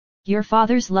Your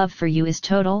Father's love for you is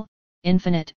total,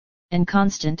 infinite, and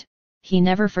constant. He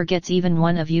never forgets even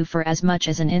one of you for as much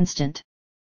as an instant.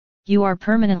 You are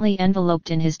permanently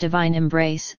enveloped in His divine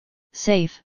embrace,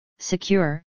 safe,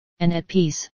 secure, and at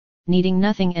peace, needing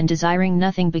nothing and desiring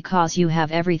nothing because you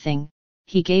have everything.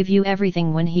 He gave you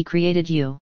everything when He created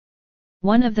you.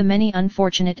 One of the many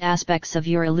unfortunate aspects of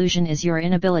your illusion is your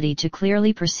inability to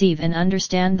clearly perceive and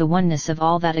understand the oneness of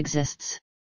all that exists.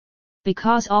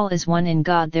 Because all is one in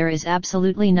God, there is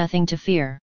absolutely nothing to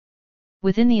fear.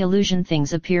 Within the illusion,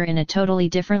 things appear in a totally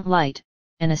different light,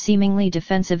 and a seemingly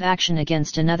defensive action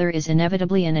against another is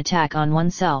inevitably an attack on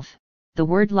oneself. The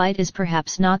word light is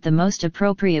perhaps not the most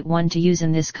appropriate one to use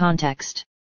in this context.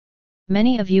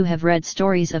 Many of you have read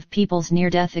stories of people's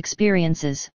near-death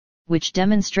experiences, which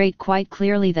demonstrate quite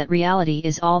clearly that reality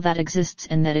is all that exists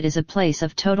and that it is a place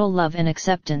of total love and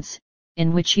acceptance,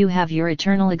 in which you have your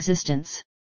eternal existence.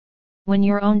 When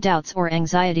your own doubts or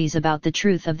anxieties about the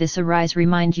truth of this arise,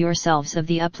 remind yourselves of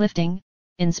the uplifting,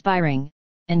 inspiring,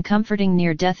 and comforting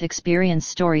near-death experience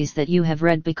stories that you have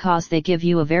read, because they give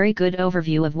you a very good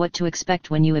overview of what to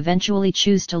expect when you eventually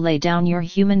choose to lay down your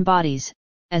human bodies,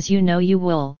 as you know you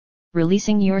will,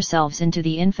 releasing yourselves into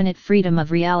the infinite freedom of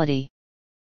reality.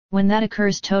 When that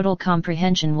occurs, total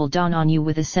comprehension will dawn on you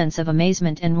with a sense of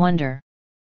amazement and wonder.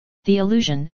 The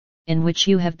illusion, in which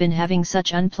you have been having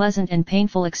such unpleasant and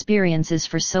painful experiences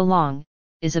for so long,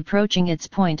 is approaching its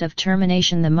point of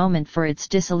termination, the moment for its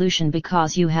dissolution,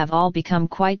 because you have all become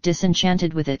quite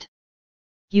disenchanted with it.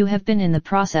 You have been in the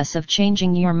process of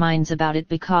changing your minds about it,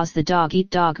 because the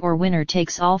dog-eat-dog or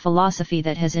winner-takes-all philosophy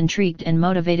that has intrigued and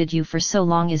motivated you for so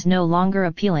long is no longer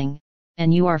appealing,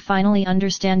 and you are finally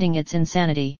understanding its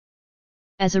insanity.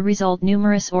 As a result,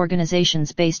 numerous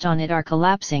organizations based on it are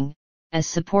collapsing, as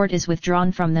support is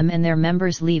withdrawn from them and their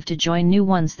members leave to join new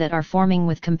ones that are forming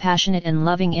with compassionate and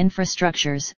loving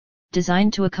infrastructures,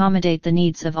 designed to accommodate the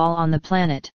needs of all on the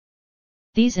planet.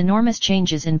 These enormous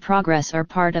changes in progress are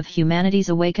part of humanity's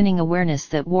awakening awareness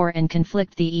that war and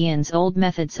conflict, the eons-old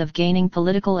methods of gaining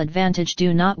political advantage,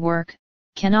 do not work,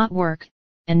 cannot work,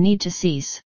 and need to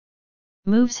cease.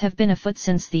 Moves have been afoot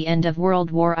since the end of World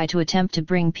War I to attempt to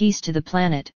bring peace to the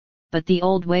planet, but the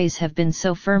old ways have been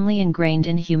so firmly ingrained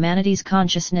in humanity's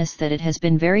consciousness that it has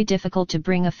been very difficult to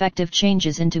bring effective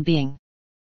changes into being.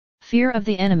 Fear of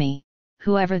the enemy,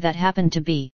 whoever that happened to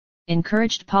be,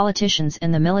 encouraged politicians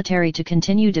and the military to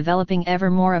continue developing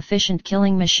ever more efficient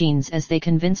killing machines, as they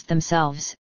convinced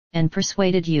themselves, and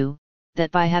persuaded you,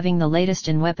 that by having the latest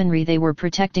in weaponry they were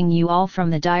protecting you all from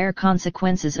the dire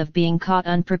consequences of being caught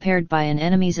unprepared by an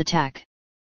enemy's attack.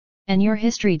 And your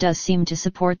history does seem to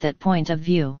support that point of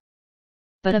view.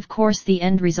 But of course the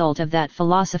end result of that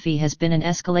philosophy has been an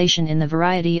escalation in the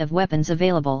variety of weapons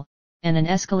available, and an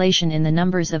escalation in the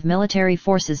numbers of military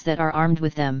forces that are armed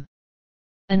with them.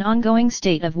 An ongoing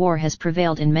state of war has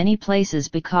prevailed in many places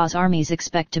because armies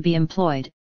expect to be employed,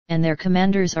 and their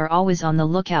commanders are always on the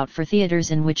lookout for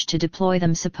theaters in which to deploy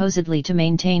them, supposedly to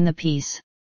maintain the peace.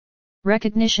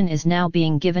 Recognition is now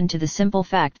being given to the simple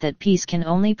fact that peace can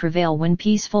only prevail when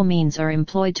peaceful means are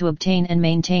employed to obtain and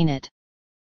maintain it.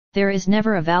 There is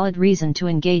never a valid reason to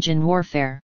engage in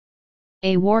warfare.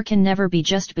 A war can never be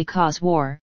just, because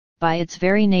war, by its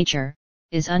very nature,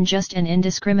 is unjust and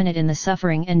indiscriminate in the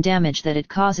suffering and damage that it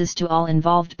causes to all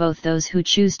involved, both those who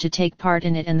choose to take part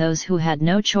in it and those who had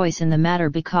no choice in the matter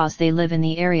because they live in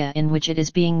the area in which it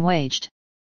is being waged.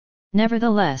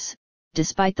 Nevertheless,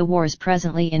 despite the wars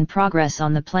presently in progress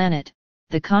on the planet,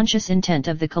 the conscious intent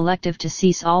of the collective to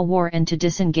cease all war and to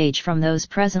disengage from those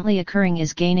presently occurring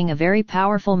is gaining a very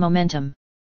powerful momentum.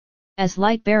 As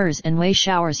light bearers and way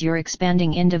showers, your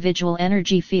expanding individual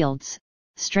energy fields,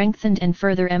 strengthened and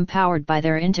further empowered by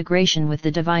their integration with the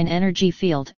divine energy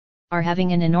field, are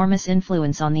having an enormous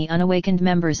influence on the unawakened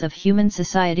members of human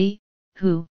society,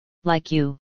 who, like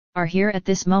you, are here at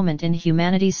this moment in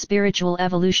humanity's spiritual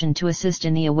evolution to assist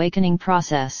in the awakening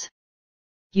process.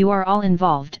 You are all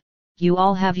involved. You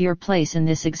all have your place in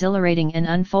this exhilarating and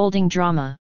unfolding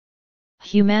drama.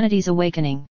 Humanity's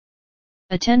awakening.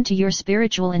 Attend to your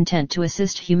spiritual intent to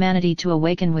assist humanity to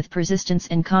awaken with persistence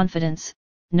and confidence,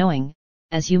 knowing,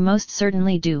 as you most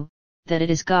certainly do, that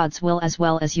it is God's will as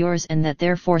well as yours, and that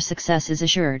therefore success is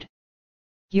assured.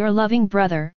 Your loving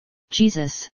brother,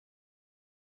 Jesus.